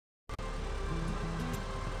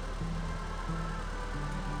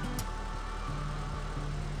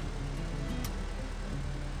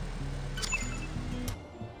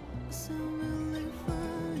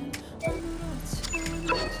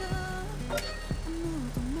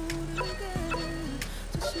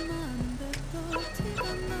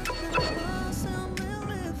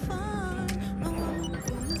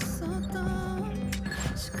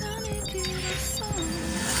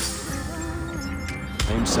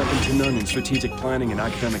second to none in strategic planning and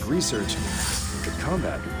academic research. But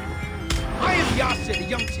combat. I am Yasha, the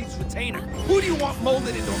young chief's retainer. Who do you want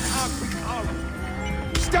molded into a concrete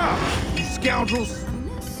column? Stop, you scoundrels!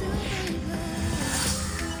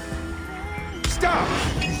 Stop,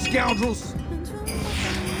 you scoundrels!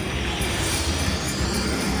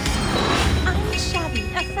 I'm Shabby,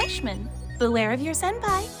 a freshman. Beware of your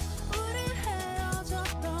senpai.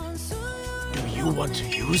 Do you want to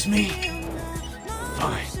use me?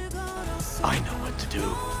 Fine. I know what to do.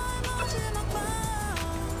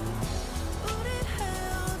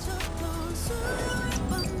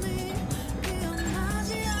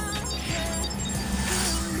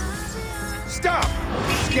 Stop,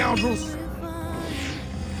 scoundrels!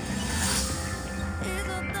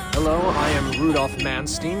 Hello, I am Rudolph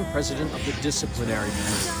Manstein, president of the disciplinary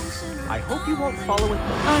committee. I hope you won't follow it.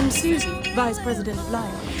 I'm Susie, vice president of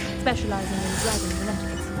Lion, specializing in dragon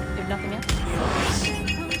genetics. If nothing else.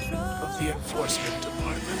 Of the enforcement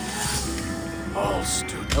department. All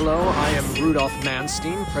students. Hello, I am Rudolph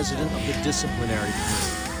Manstein, president of the disciplinary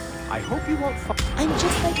committee. I hope you won't follow. I'm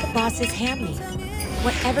just like the boss's handmaid.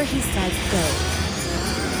 Whatever he says goes.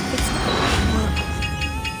 It's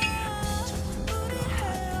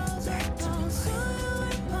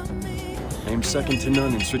Named second to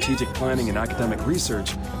none in strategic planning and academic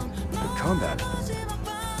research. But combat.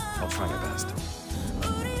 I'll try my best.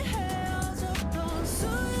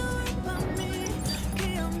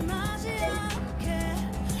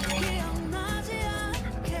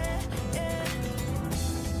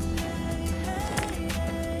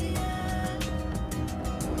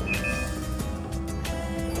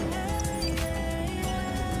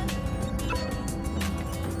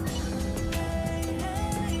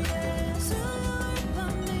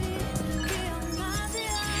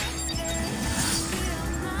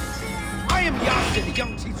 I am Yasha, the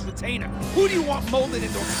young chief's retainer. Who do you want molded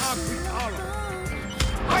into a concrete column?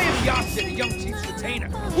 I am Yasha, the young chief's retainer.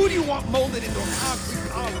 Who do you want molded into a concrete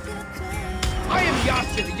column? I am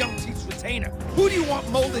Yasha, the young chief's retainer. Who do you want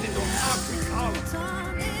molded into a concrete column?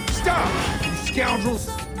 Stop, you scoundrels!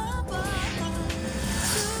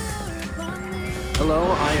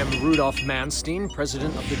 Hello, I am Rudolph Manstein,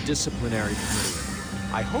 president of the disciplinary committee.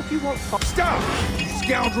 I hope you won't follow. Stop, you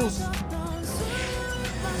scoundrels!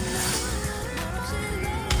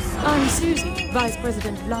 I'm Susie, vice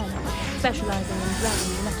president of Lion, specializing in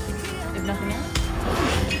dragon genetics. If nothing else.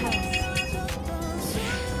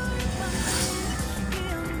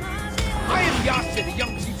 I am Yasha, the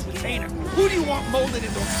young chief's retainer. Who do you want molded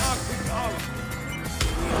into a concrete column?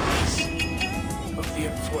 Of the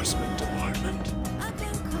enforcement department.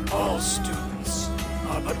 All students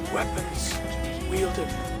are but weapons to be wielded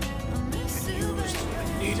and used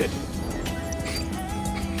when needed.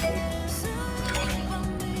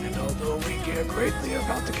 And although we care greatly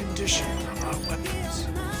about the condition of our weapons,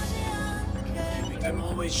 keeping them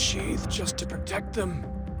always sheathed just to protect them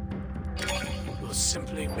will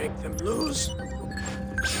simply make them lose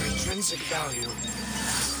their intrinsic value.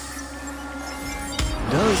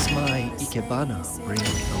 Does my ikebana bring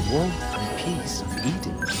the warmth and peace of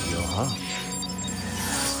Eden to your heart?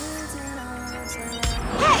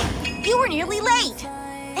 Hey! You were nearly late!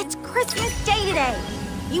 It's Christmas Day today!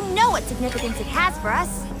 You know what significance it has for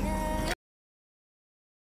us!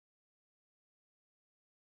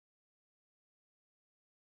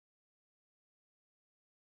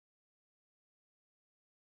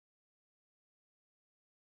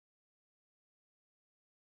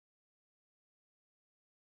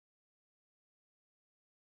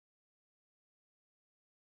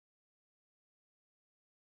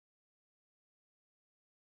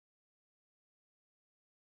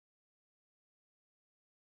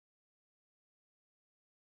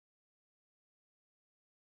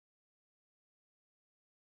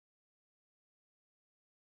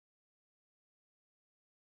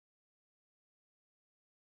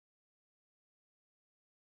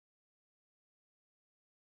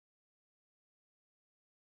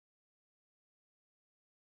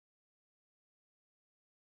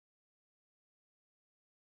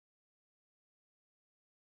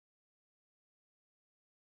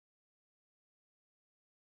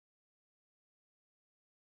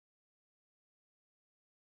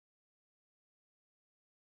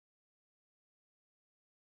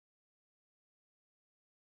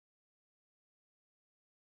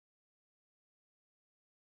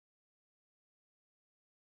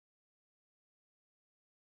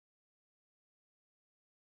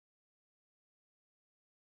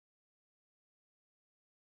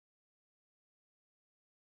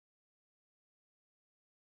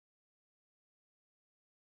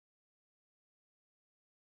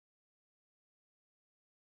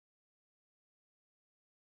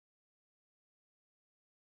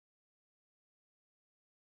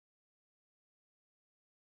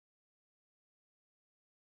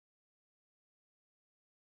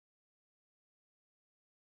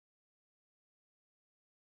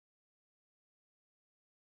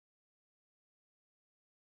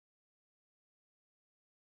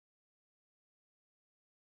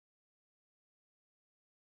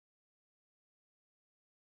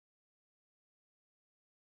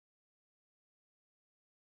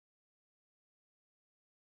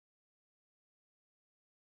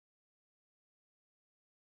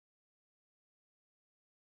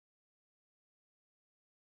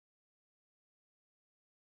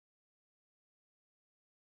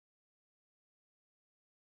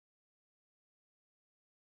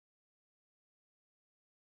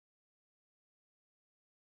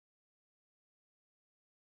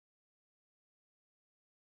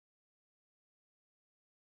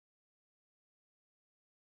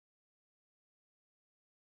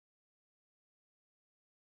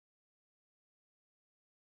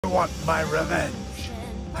 want my revenge.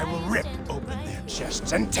 I will rip open their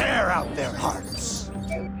chests and tear out their hearts.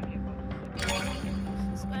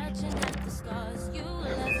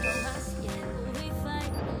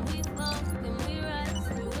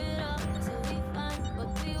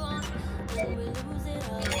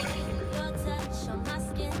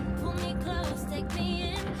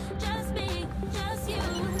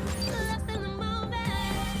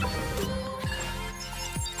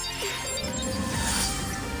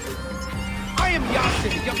 The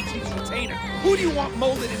young chief's retainer. Who do you want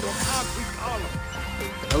molded into a concrete column?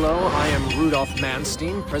 Hello, I am Rudolph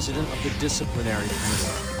Manstein, president of the Disciplinary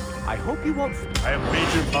Committee. I hope you won't... I am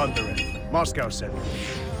Major Bondarin, Moscow Center.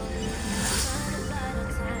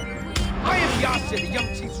 I am Yasha, the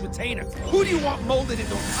young chief's retainer. Who do you want molded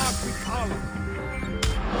into a concrete column?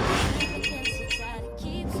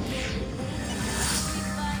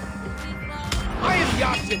 I am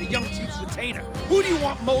Yasha, the young chief's retainer. Who do you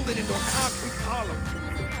want molded into a concrete column?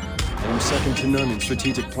 I am second to none in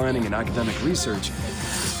strategic planning and academic research,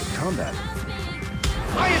 but combat.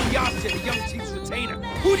 I am Yasha, the young chief's retainer.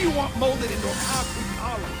 Who do you want molded into a concrete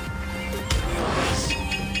column?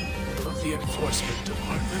 Of the Enforcement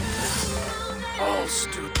Department. All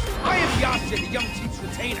students. I am Yasha, the young chief's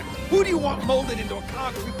retainer. Who do you want molded into a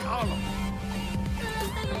concrete column?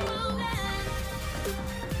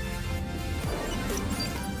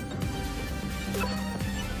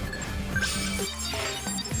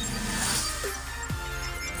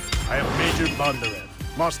 I am Major Bondarin,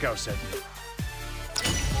 Moscow Center.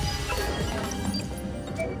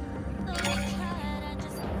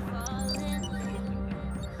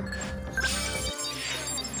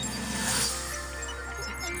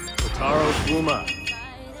 Kotaro Fuma,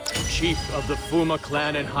 chief of the Fuma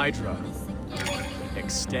clan and Hydra,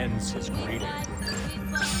 extends his greeting.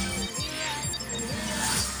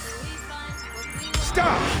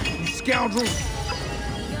 Stop, you scoundrels!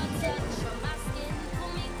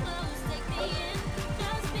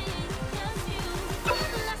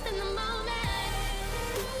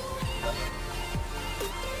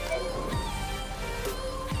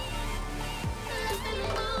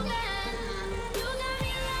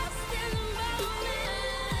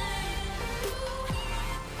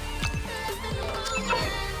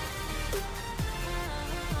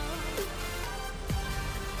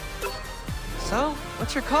 So,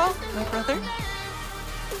 what's your call, my brother?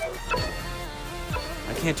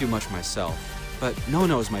 I can't do much myself, but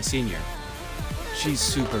Nono is my senior. She's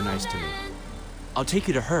super nice to me. I'll take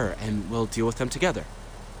you to her, and we'll deal with them together.